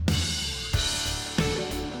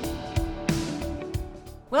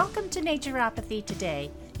Welcome to Naturopathy Today.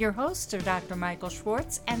 Your hosts are Dr. Michael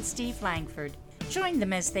Schwartz and Steve Langford. Join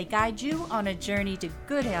them as they guide you on a journey to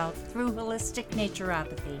good health through holistic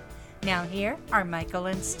naturopathy. Now here are Michael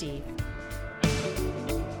and Steve.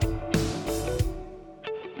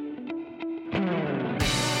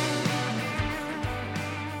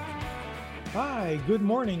 Hi, good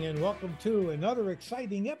morning, and welcome to another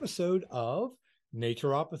exciting episode of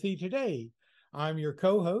Naturopathy Today. I'm your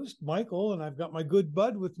co-host, Michael, and I've got my good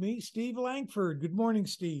bud with me, Steve Langford. Good morning,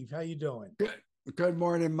 Steve. How you doing? Good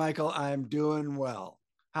morning, Michael. I'm doing well.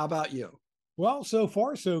 How about you? Well, so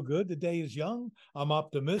far, so good. The day is young. I'm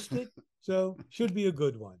optimistic, so should be a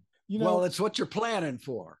good one. Well, it's what you're planning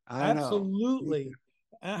for. I know. Absolutely.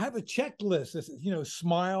 I have a checklist. This is,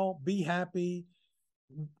 smile, be happy.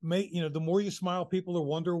 The more you smile, people will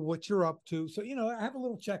wonder what you're up to. So, I have a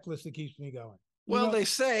little checklist that keeps me going. They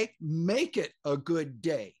say make it a good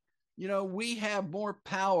day. We have more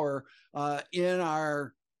power in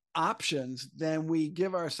our options than we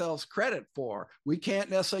give ourselves credit for. We can't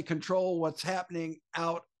necessarily control what's happening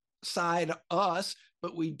outside us,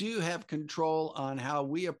 but we do have control on how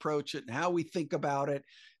we approach it and how we think about it.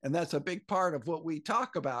 And that's a big part of what we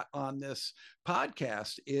talk about on this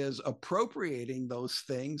podcast is appropriating those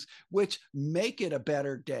things which make it a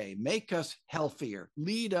better day, make us healthier,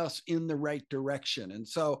 lead us in the right direction. And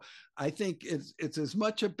so I think it's as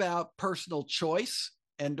much about personal choice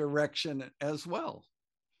and direction as well.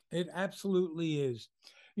 It absolutely is.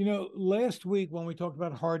 Last week when we talked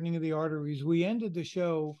about hardening of the arteries, we ended the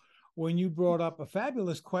show when you brought up a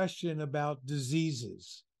fabulous question about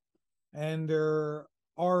diseases and their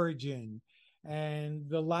origin and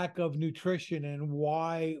the lack of nutrition and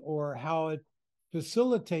why or how it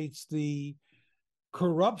facilitates the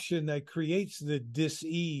corruption that creates the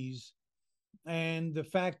disease, and the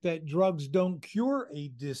fact that drugs don't cure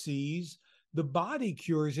a disease. The body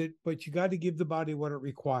cures it, but you got to give the body what it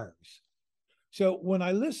requires. So when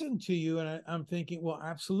I listen to you, and I'm thinking, well,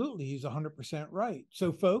 absolutely, he's 100% right.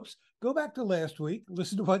 So folks, go back to last week,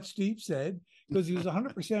 listen to what Steve said, because he was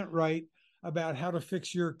 100% right about how to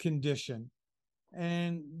fix your condition.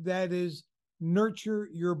 And that is nurture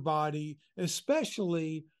your body,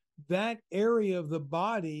 especially that area of the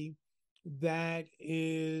body that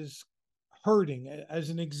is hurting. As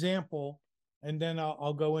an example, and then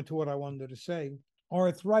I'll go into what I wanted to say,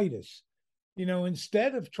 arthritis.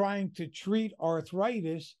 Instead of trying to treat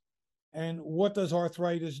arthritis, and what does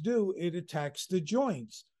arthritis do? It attacks the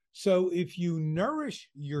joints. So if you nourish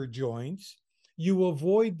your joints, you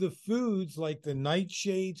avoid the foods like the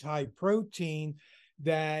nightshades, high protein,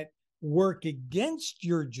 that work against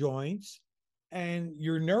your joints, and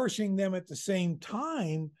you're nourishing them at the same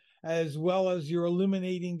time, as well as you're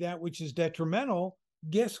eliminating that which is detrimental.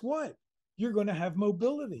 Guess what? You're going to have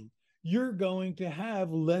mobility. You're going to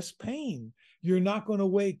have less pain. You're not going to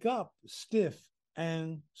wake up stiff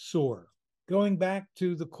and sore. Going back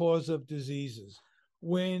to the cause of diseases,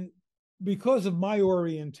 because of my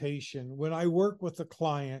orientation, when I work with a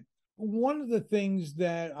client, one of the things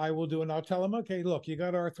that I will do, and I'll tell them, okay, look, you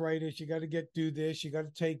got arthritis, you got to do this, you got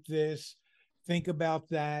to take this, think about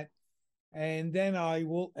that. And then I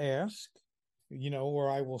will ask, or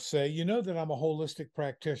I will say, that I'm a holistic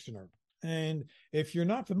practitioner. And if you're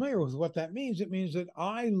not familiar with what that means, it means that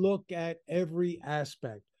I look at every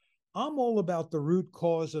aspect. I'm all about the root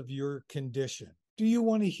cause of your condition. Do you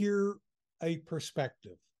want to hear a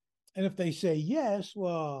perspective? And if they say yes,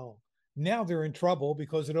 well, now they're in trouble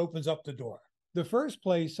because it opens up the door. The first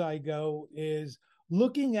place I go is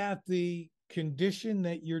looking at the condition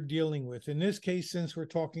that you're dealing with. In this case, since we're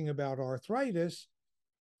talking about arthritis,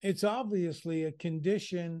 it's obviously a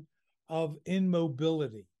condition of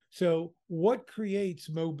immobility. So what creates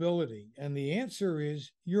mobility? And the answer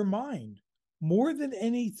is your mind. More than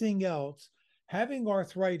anything else, having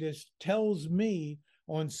arthritis tells me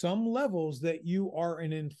on some levels that you are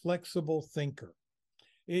an inflexible thinker.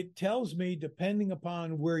 It tells me, depending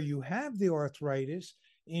upon where you have the arthritis,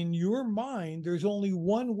 in your mind, there's only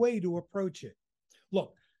one way to approach it.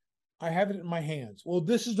 Look, I have it in my hands. Well,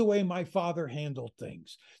 this is the way my father handled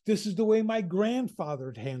things. This is the way my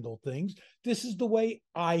grandfather handled things. This is the way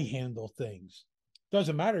I handle things.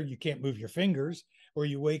 Doesn't matter, you can't move your fingers or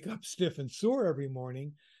you wake up stiff and sore every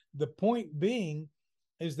morning. The point being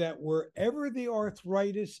is that wherever the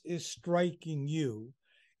arthritis is striking you,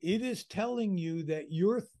 it is telling you that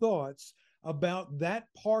your thoughts about that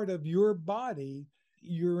part of your body,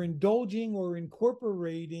 you're indulging or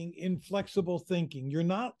incorporating inflexible thinking. You're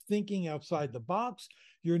not thinking outside the box.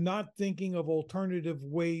 You're not thinking of alternative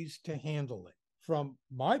ways to handle it. From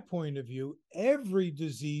my point of view, every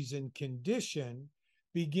disease and condition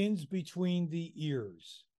begins between the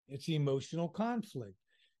ears. It's emotional conflict.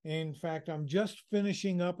 In fact, I'm just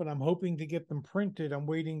finishing up and I'm hoping to get them printed. I'm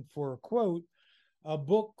waiting for a quote, a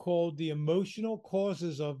book called The Emotional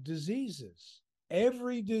Causes of Diseases.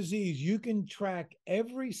 Every disease, you can track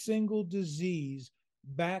every single disease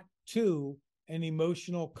back to an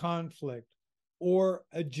emotional conflict or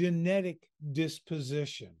a genetic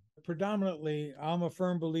disposition. Predominantly, I'm a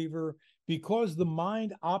firm believer because the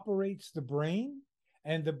mind operates the brain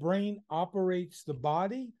and the brain operates the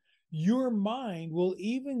body, your mind will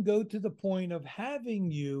even go to the point of having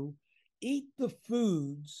you eat the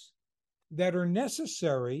foods that are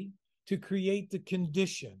necessary to create the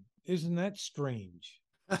condition. Isn't that strange?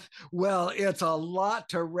 Well, it's a lot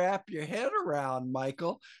to wrap your head around,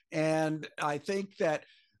 Michael. And I think that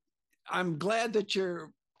I'm glad that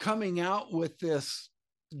you're coming out with this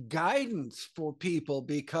guidance for people,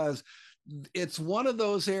 because it's one of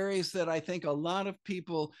those areas that I think a lot of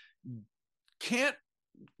people can't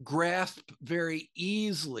grasp very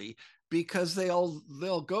easily, because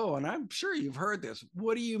they'll go, and I'm sure you've heard this,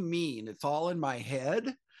 what do you mean it's all in my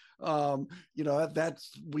head?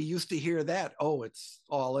 That's, we used to hear that, oh, it's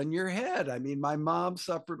all in your head. I mean, my mom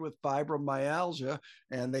suffered with fibromyalgia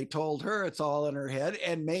and they told her it's all in her head,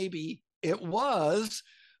 and maybe it was,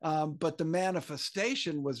 but the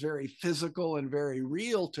manifestation was very physical and very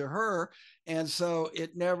real to her. And so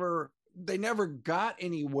they never got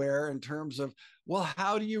anywhere in terms of, well,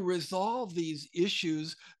 how do you resolve these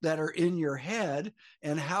issues that are in your head,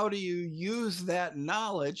 and how do you use that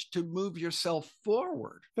knowledge to move yourself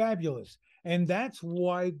forward? Fabulous. And that's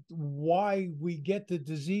why we get the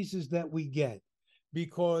diseases that we get,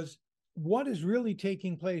 because what is really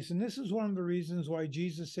taking place, and this is one of the reasons why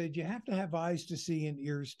Jesus said you have to have eyes to see and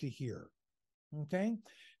ears to hear. Okay?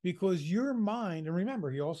 Because your mind, and remember,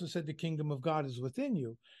 he also said the kingdom of God is within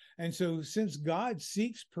you. And so since God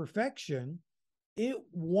seeks perfection, it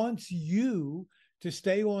wants you to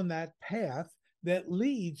stay on that path that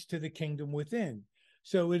leads to the kingdom within.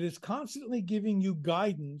 So it is constantly giving you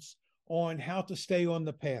guidance on how to stay on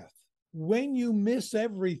the path. When you miss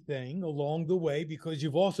everything along the way, because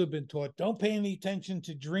you've also been taught, don't pay any attention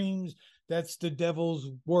to dreams, that's the devil's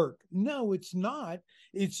work. No, it's not.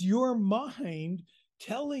 It's your mind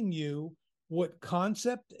telling you what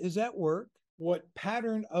concept is at work, what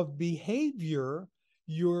pattern of behavior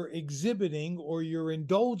you're exhibiting or you're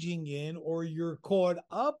indulging in or you're caught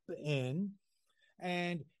up in.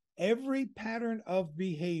 And every pattern of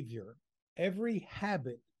behavior, every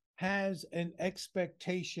habit has an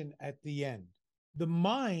expectation at the end. The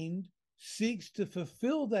mind seeks to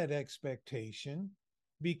fulfill that expectation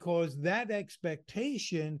because that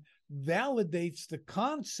expectation validates the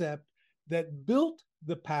concept that built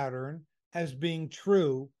the pattern as being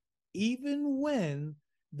true, even when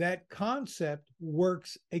that concept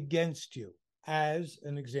works against you. As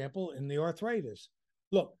an example, in the arthritis.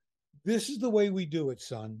 Look, this is the way we do it,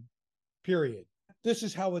 son, period. This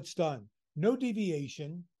is how it's done. No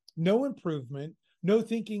deviation, no improvement, no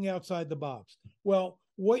thinking outside the box. Well,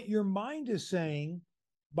 what your mind is saying,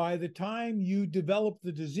 by the time you develop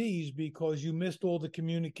the disease because you missed all the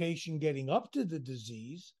communication getting up to the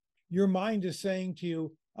disease, your mind is saying to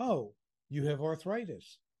you, oh, you have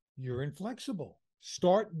arthritis. You're inflexible.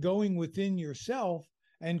 Start going within yourself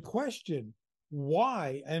and question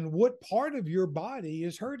why and what part of your body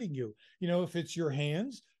is hurting you. If it's your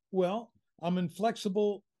hands, well, I'm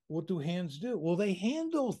inflexible. What do hands do? Well, they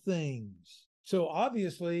handle things. So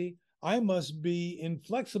obviously, I must be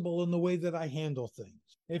inflexible in the way that I handle things.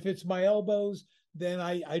 If it's my elbows, then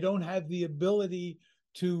I don't have the ability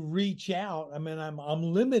to reach out. I mean, I'm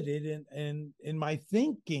limited in my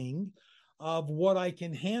thinking of what I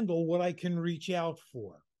can handle, what I can reach out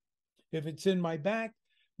for. If it's in my back,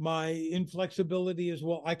 my inflexibility is,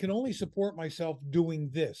 well, I can only support myself doing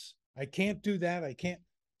this. I can't do that. I can't.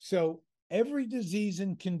 So every disease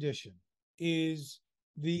and condition is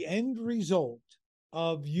the end result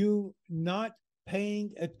of you not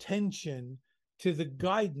paying attention to the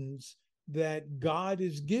guidance that God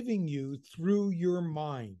is giving you through your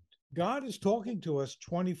mind. God is talking to us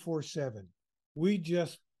 24/7. We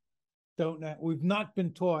just don't know. We've not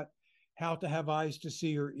been taught how to have eyes to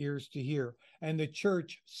see or ears to hear. And the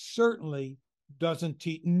church certainly doesn't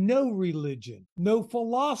teach. No religion, no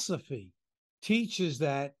philosophy teaches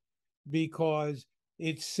that, because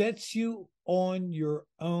it sets you on your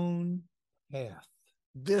own path.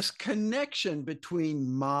 This connection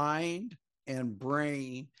between mind and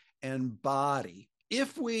brain and body,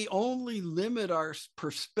 if we only limit our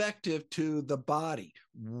perspective to the body,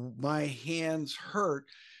 my hands hurt,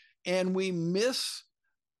 and we miss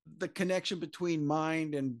the connection between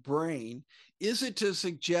mind and brain? Is it to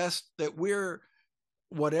suggest that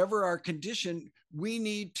whatever our condition, we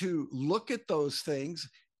need to look at those things?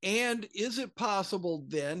 And is it possible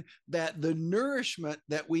then that the nourishment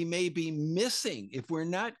that we may be missing, if we're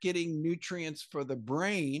not getting nutrients for the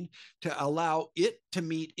brain to allow it to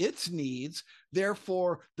meet its needs,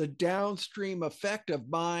 therefore the downstream effect of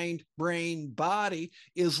mind, brain, body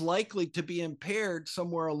is likely to be impaired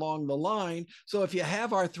somewhere along the line? So if you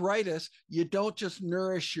have arthritis, you don't just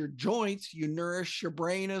nourish your joints, you nourish your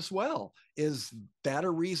brain as well. Is that a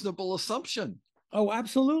reasonable assumption? Oh,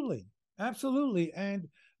 absolutely. Absolutely. And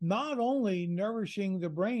not only nourishing the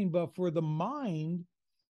brain, but for the mind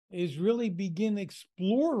is really begin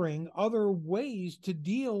exploring other ways to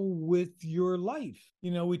deal with your life.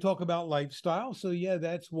 We talk about lifestyle. So yeah,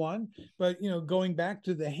 that's one. But, going back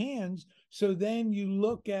to the hands. So then you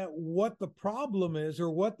look at what the problem is or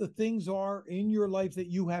what the things are in your life that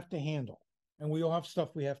you have to handle. And we all have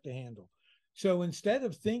stuff we have to handle. So instead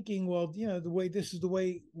of thinking, well, this is the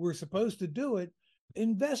way we're supposed to do it,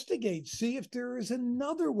 investigate, see if there is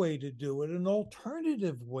another way to do it, an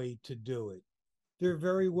alternative way to do it. There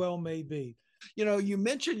very well may be. You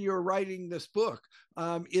mentioned you're writing this book.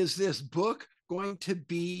 Is this book going to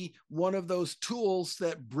be one of those tools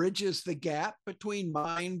that bridges the gap between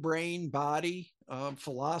mind, brain, body,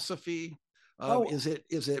 philosophy? Is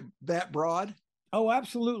it that broad? Oh,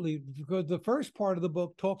 absolutely. Because the first part of the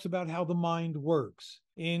book talks about how the mind works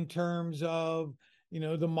in terms of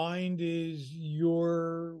the mind is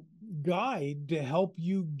your guide to help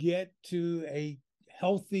you get to a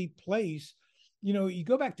healthy place. You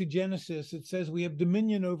go back to Genesis, it says we have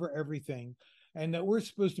dominion over everything and that we're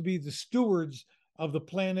supposed to be the stewards of the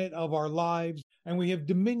planet, of our lives, and we have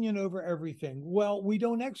dominion over everything. Well, we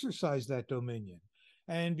don't exercise that dominion.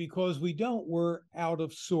 And because we don't, we're out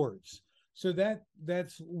of sorts. So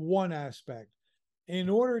that's one aspect. In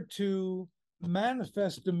order to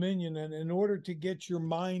manifest dominion and in order to get your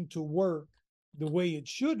mind to work the way it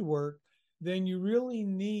should work, then you really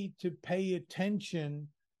need to pay attention.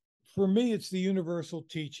 For me, it's the universal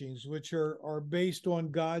teachings, which are based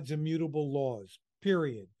on God's immutable laws,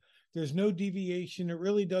 period. There's no deviation. It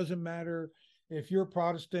really doesn't matter if you're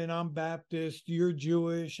Protestant, I'm Baptist, you're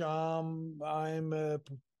Jewish, I'm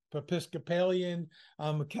Episcopalian,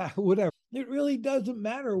 I'm a Catholic, whatever. It really doesn't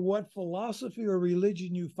matter what philosophy or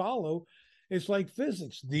religion you follow. It's like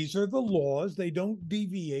physics. These are the laws. They don't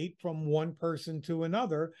deviate from one person to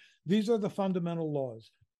another. These are the fundamental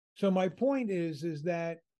laws. So my point is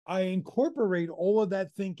that I incorporate all of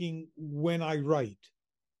that thinking when I write.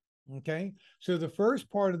 Okay. So the first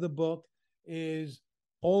part of the book is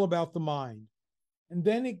all about the mind. And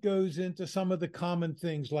then it goes into some of the common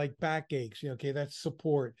things like backaches. Okay, that's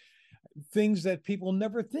support. Things that people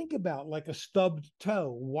never think about, like a stubbed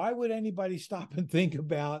toe. Why would anybody stop and think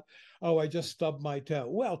about, oh, I just stubbed my toe?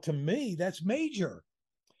 Well, to me, that's major.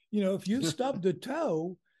 If you stubbed a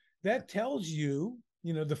toe, that tells you,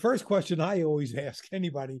 the first question I always ask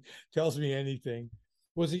anybody tells me anything,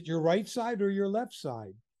 was it your right side or your left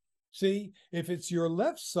side? See, if it's your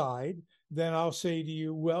left side, then I'll say to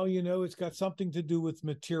you, well, it's got something to do with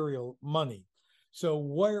material, money. So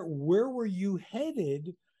where were you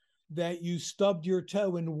headed that you stubbed your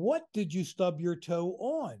toe, and what did you stub your toe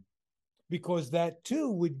on? Because that too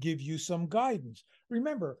would give you some guidance.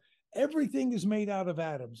 Remember, everything is made out of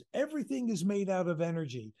atoms. Everything is made out of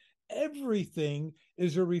energy. Everything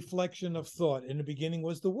is a reflection of thought. In the beginning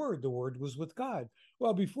was the Word. The Word was with God.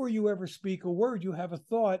 Well, before you ever speak a word, you have a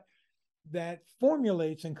thought that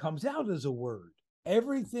formulates and comes out as a word.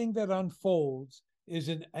 Everything that unfolds is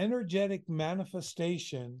an energetic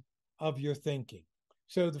manifestation of your thinking.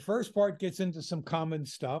 So the first part gets into some common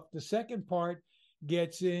stuff. The second part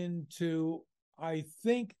gets into, I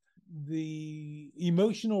think, the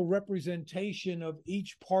emotional representation of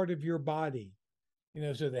each part of your body.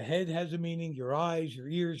 So the head has a meaning, your eyes, your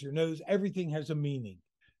ears, your nose, everything has a meaning.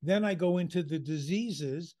 Then I go into the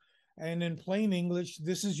diseases, and in plain English,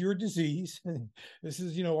 this is your disease. This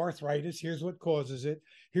is, arthritis. Here's what causes it.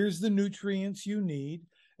 Here's the nutrients you need.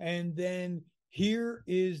 And then here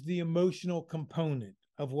is the emotional component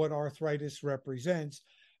of what arthritis represents.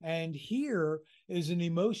 And here is an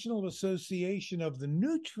emotional association of the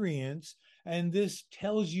nutrients. And this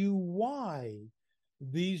tells you why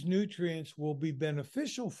these nutrients will be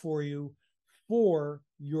beneficial for you for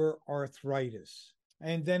your arthritis.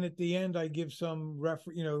 And then at the end, I give some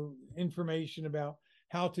information about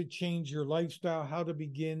how to change your lifestyle, how to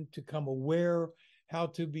begin to become aware, how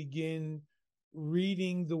to begin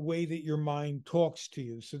reading the way that your mind talks to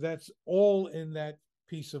you. So that's all in that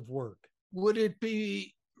piece of work. Would it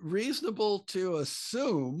be reasonable to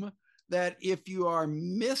assume that if you are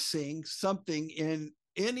missing something in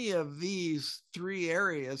any of these three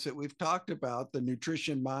areas that we've talked about, the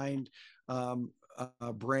nutrition, mind,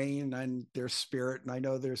 brain, and their spirit, and I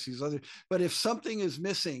know there's these other, but if something is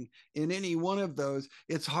missing in any one of those,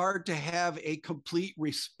 it's hard to have a complete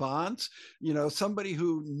response. Somebody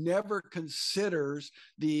who never considers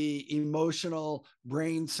the emotional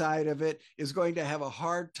brain side of it is going to have a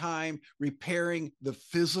hard time repairing the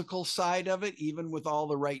physical side of it, even with all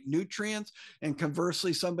the right nutrients. And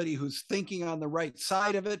conversely, somebody who's thinking on the right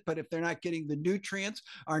side of it, but if they're not getting the nutrients,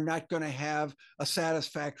 are not going to have a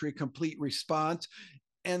satisfactory, complete response.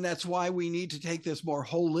 And that's why we need to take this more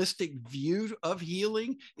holistic view of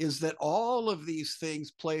healing, is that all of these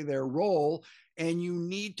things play their role, and you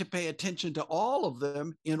need to pay attention to all of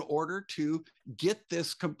them in order to get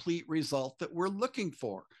this complete result that we're looking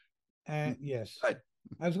for. Yes. Good.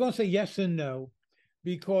 I was going to say yes and no,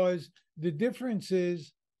 because the difference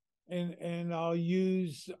is, and I'll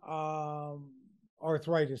use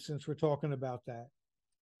arthritis since we're talking about that.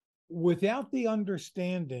 Without the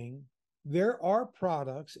understanding, there are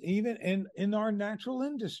products, even in our natural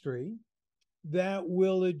industry, that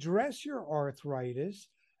will address your arthritis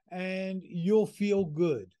and you'll feel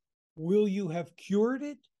good. Will you have cured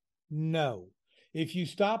it? No. If you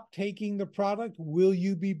stop taking the product, will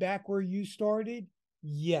you be back where you started?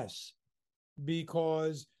 Yes,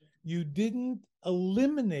 because you didn't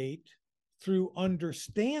eliminate through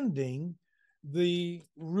understanding the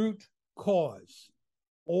root cause.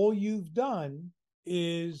 All you've done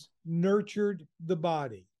is nurtured the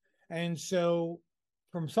body. And so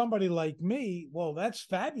from somebody like me, well, that's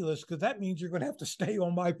fabulous, because that means you're going to have to stay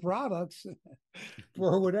on my products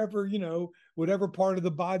for whatever part of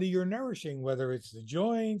the body you're nourishing, whether it's the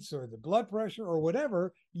joints or the blood pressure or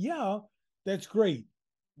whatever. Yeah, that's great.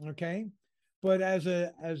 Okay. But as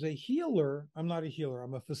a healer, I'm not a healer,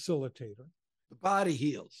 I'm a facilitator. The body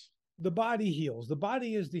heals. The body heals. The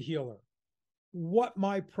body is the healer. What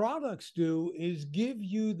my products do is give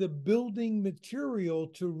you the building material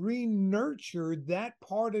to re-nurture that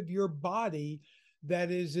part of your body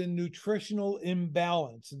that is in nutritional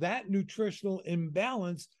imbalance. That nutritional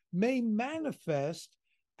imbalance may manifest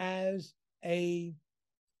as a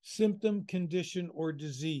symptom, condition, or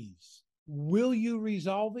disease. Will you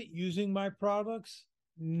resolve it using my products?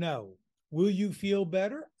 No. Will you feel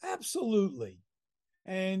better? Absolutely.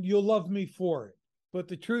 And you'll love me for it. But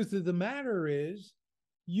the truth of the matter is,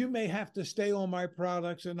 you may have to stay on my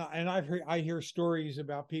products, and I hear stories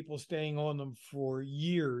about people staying on them for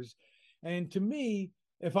years. And to me,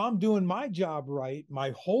 if I'm doing my job right,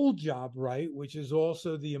 my whole job right, which is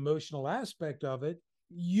also the emotional aspect of it,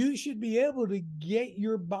 you should be able to get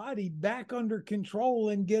your body back under control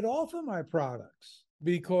and get off of my products,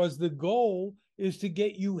 because the goal is to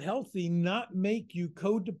get you healthy, not make you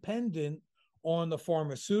codependent on the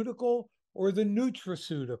pharmaceutical or the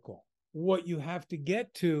nutraceutical. What you have to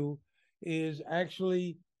get to is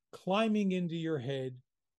actually climbing into your head,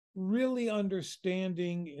 really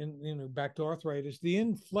understanding, and back to arthritis, the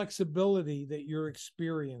inflexibility that you're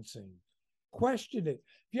experiencing. Question it.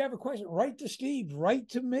 If you have a question, write to Steve, write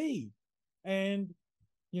to me, and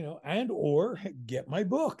or get my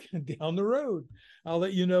book down the road. I'll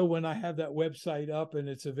let you know when I have that website up and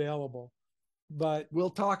it's available. But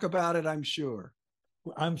we'll talk about it, I'm sure.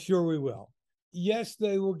 I'm sure we will. Yes,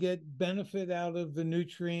 they will get benefit out of the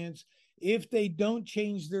nutrients. If they don't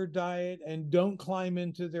change their diet and don't climb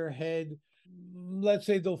into their head, let's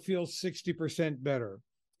say they'll feel 60% better.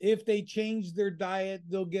 If they change their diet,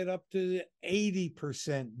 they'll get up to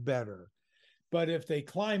 80% better. But if they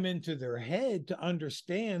climb into their head to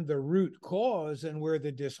understand the root cause and where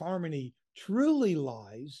the disharmony truly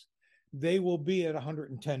lies, they will be at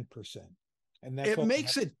 110%. And that's it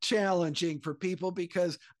makes it challenging for people,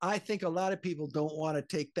 because I think a lot of people don't want to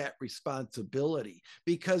take that responsibility,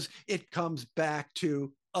 because it comes back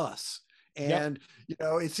to us. And,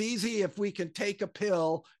 it's easy if we can take a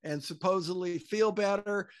pill and supposedly feel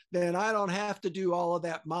better, then I don't have to do all of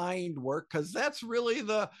that mind work, because that's really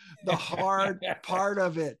the hard part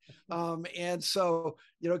of it. And so,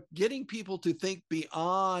 getting people to think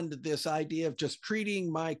beyond this idea of just treating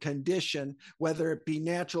my condition, whether it be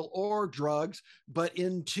natural or drugs, but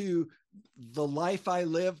into the life I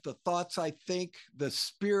live, the thoughts I think, the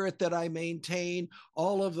spirit that I maintain,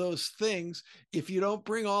 all of those things. If you don't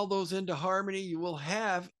bring all those into harmony, you will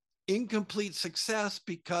have incomplete success,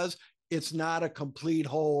 because it's not a complete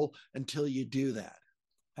whole until you do that.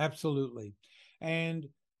 Absolutely. And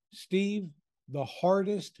Steve, the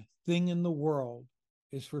hardest thing in the world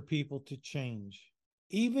is for people to change.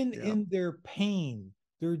 Even in their pain,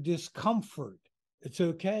 their discomfort, It's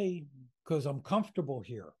okay because I'm comfortable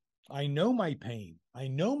here. I know my pain. I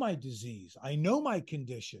know my disease. I know my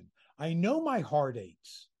condition. I know my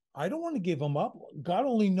heartaches. I don't want to give them up. God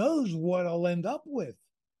only knows what I'll end up with.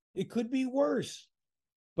 It could be worse,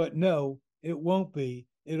 but no, it won't be.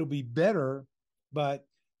 It'll be better. But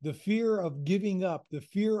the fear of giving up, the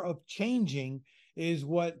fear of changing is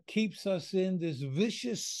what keeps us in this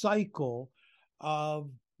vicious cycle of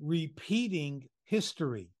repeating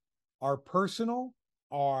history, our personal,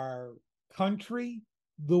 our country,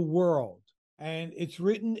 the world. And it's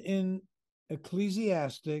written in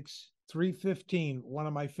Ecclesiastes 3:15, one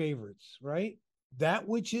of my favorites, right? That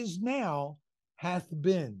which is now hath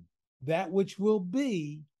been, that which will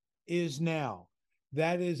be is now.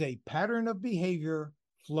 That is a pattern of behavior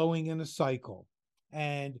flowing in a cycle.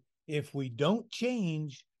 And if we don't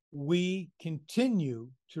change, we continue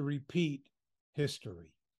to repeat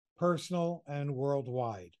history, personal and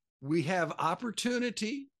worldwide. We have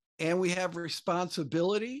opportunity and we have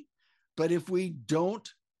responsibility, but if we don't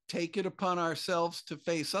take it upon ourselves to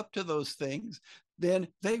face up to those things, then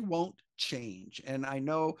they won't change. And I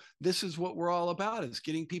know this is what we're all about, is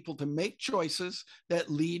getting people to make choices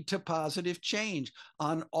that lead to positive change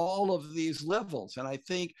on all of these levels. And I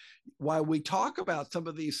think while we talk about some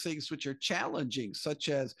of these things which are challenging, such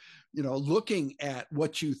as, looking at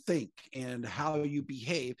what you think and how you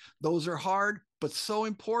behave, those are hard, but so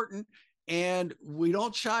important. And we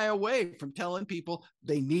don't shy away from telling people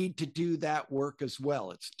they need to do that work as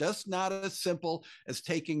well. It's just not as simple as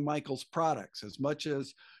taking Michael's products. As much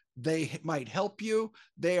as they might help you,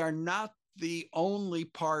 they are not the only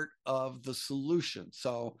part of the solution.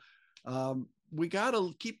 So we got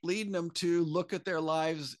to keep leading them to look at their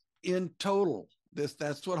lives in total.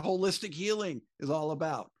 That's what holistic healing is all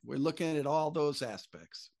about. We're looking at all those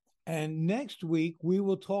aspects. And next week, we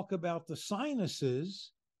will talk about the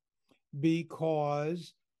sinuses,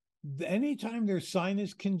 because anytime there's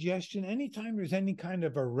sinus congestion, anytime there's any kind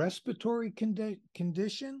of a respiratory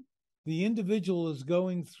condition, the individual is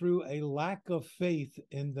going through a lack of faith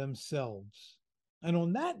in themselves. And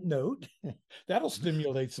on that note, that'll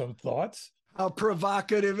stimulate some thoughts. How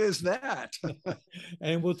provocative is that?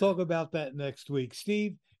 And we'll talk about that next week.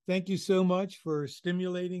 Steve, thank you so much for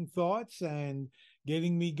stimulating thoughts and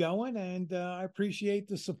getting me going. And I appreciate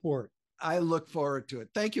the support. I look forward to it.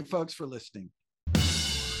 Thank you, folks, for listening.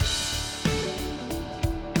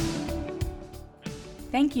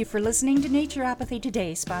 Thank you for listening to Naturopathy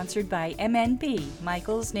Today, sponsored by MNP,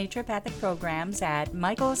 Michael's Naturopathic Programs at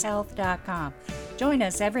michaelshealth.com. Join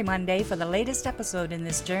us every Monday for the latest episode in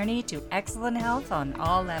this journey to excellent health on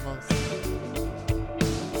all levels.